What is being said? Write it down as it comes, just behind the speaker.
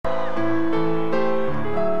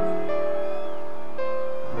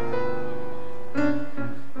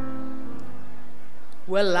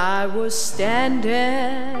Well, I was standing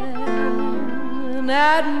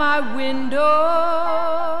at my window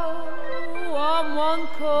on one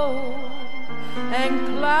cold and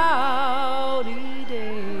cloudy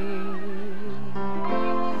day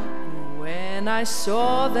when I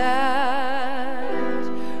saw that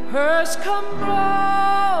hearse come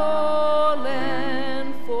rolling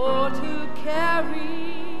for to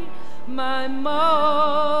carry my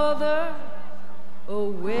mother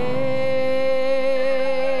away.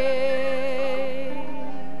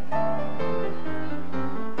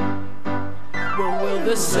 Well, will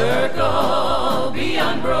the circle be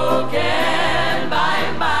unbroken by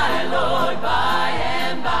and by, Lord, by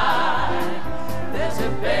and by? There's a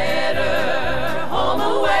better home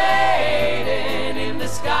awaiting in the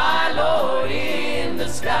sky, Lord, in the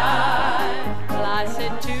sky. Well, I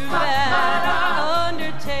said to that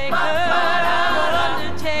undertaker,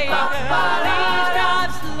 please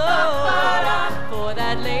drive slow, for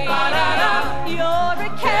that lady you're a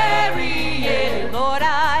carrying, Lord,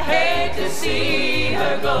 I hate to see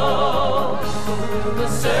her go. Will the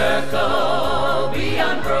circle be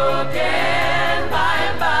unbroken by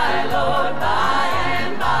and by, Lord, by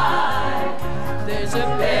and by? There's a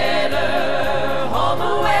better home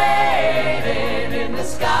awaiting in the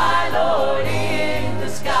sky, Lord, in the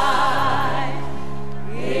sky,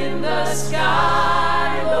 in the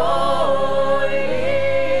sky, Lord, in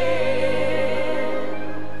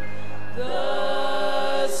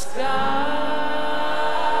the sky.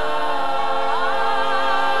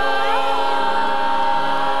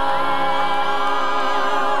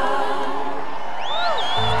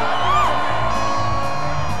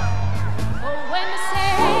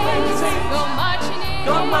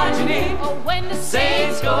 Oh, when the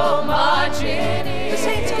saints go marching in, The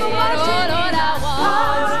saints go marching oh, Lord, I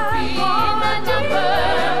want to be in that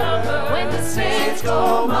number. When the saints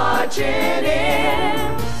go marching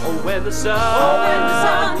in. Oh, when the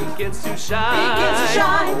sun, begins to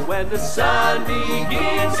shine. Oh, when the sun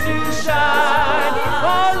begins to shine.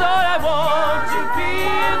 Oh, Lord, I want to be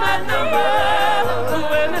in that number.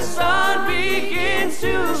 When the sun begins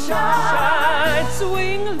to shine.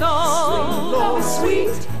 Swing low,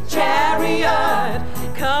 sweet chariot,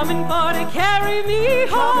 coming for to carry me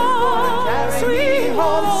home. Sweet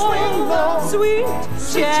home, sweet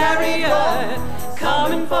chariot,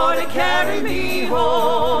 coming for to carry me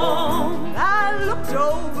home. I looked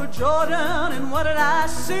over Jordan, and what did I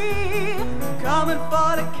see? Coming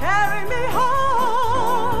for to carry me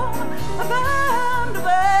home. A band of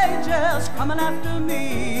angels coming after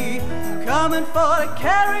me, coming for to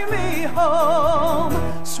carry me home.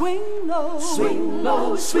 Swing low,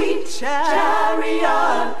 sweet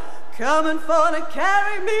chariot, coming for to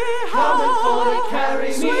carry me home. Coming for to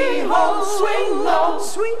carry me home. Swing low,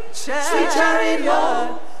 sweet chariot,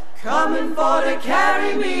 coming for to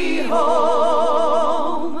carry me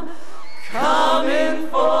home. Coming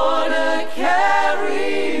for to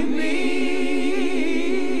carry me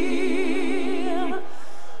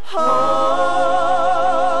home.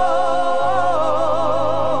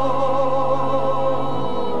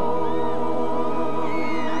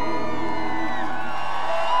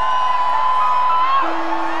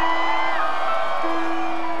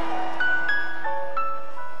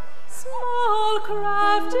 Small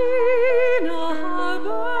craft in a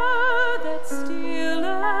harbor that's still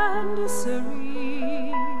and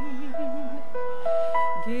serene,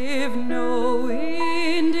 give no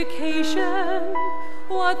indication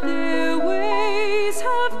what their ways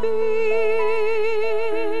have been.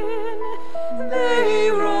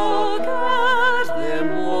 They rock at their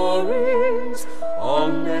moorings, all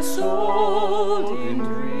nestled in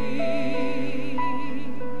dreams,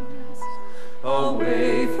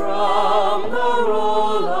 away from the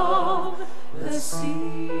roll of the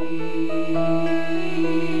sea.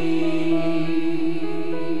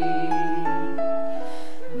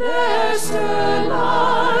 Their stern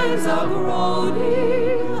lines are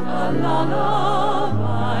groaning a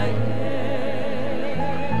lullaby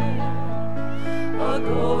air, a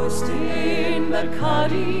ghost in the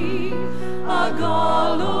cuddy, a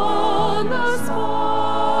gull on the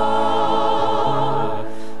spar,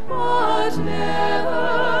 but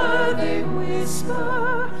never they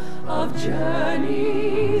whisper of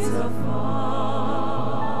journeys afar,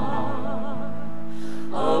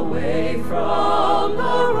 away from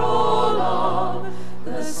the roll of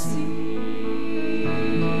the sea.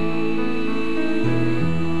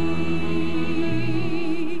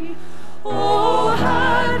 Oh,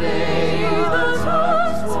 had they the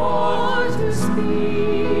tongues for to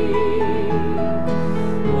speak,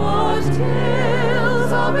 what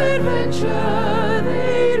tales of adventure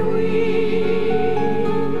they'd weave,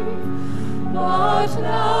 but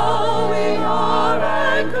now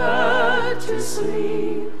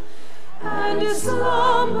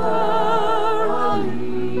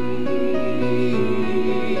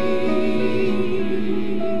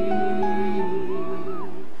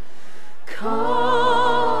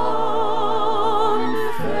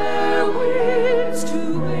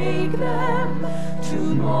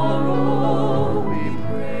tomorrow we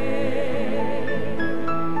pray.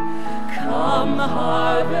 Come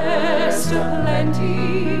harvest of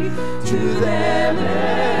plenty to them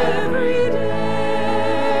every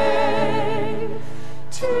day,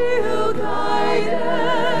 till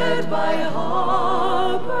guided by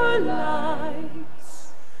harbor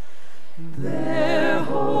lights, their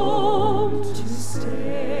home to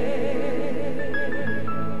stay,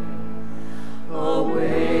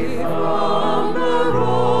 away from the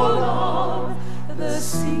roll of the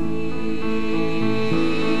sea.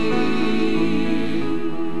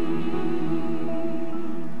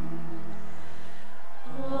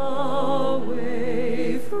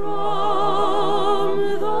 Away from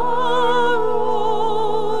the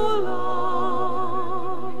roll of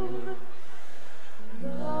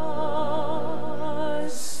the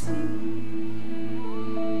sea.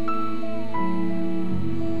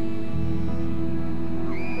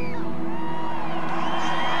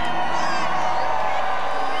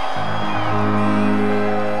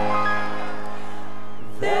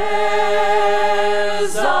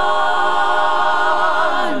 There's a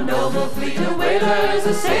noble fleet of whalers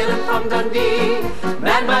a-sailing from Dundee,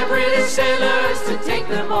 manned by British sailors to take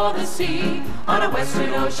them o'er the sea. On a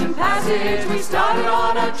western ocean passage we started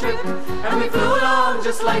on our trip, and we flew along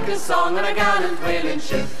just like a song on a gallant whaling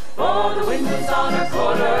ship. For the wind was on our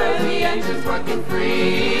quarter, the engines working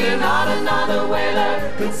free, and not another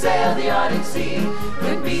whaler could sail the Arctic Sea.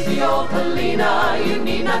 Could beat the old Helena, you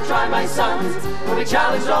need not try, my sons, for we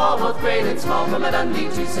challenged all, both great and small, from a Dundee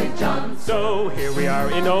to St. John's. So here we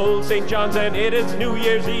are in old St. John's, and it is New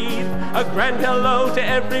Year's Eve. A grand hello to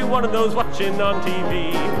every one of those watching on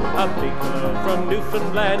TV. A big hello from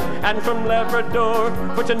Newfoundland and from Labrador,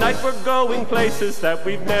 for tonight we're going places that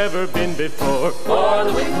we've never been before. For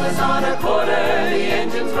the wind was on our quarter, the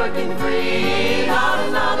engines working free, not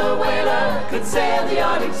another whaler could sail the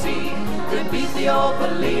Arctic Sea. Could beat the old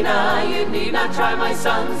Helena, you need not try, my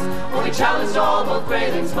sons, for we challenged all, both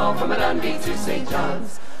great and small, from a Dundee to St.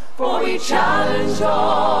 John's. For we challenged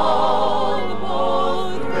all,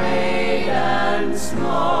 both great and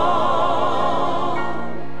small,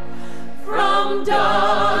 from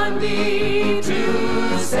Dundee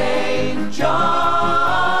to St. John's.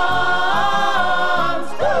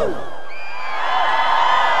 Woo!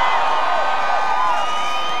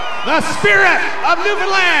 The Spirit of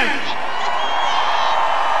Newfoundland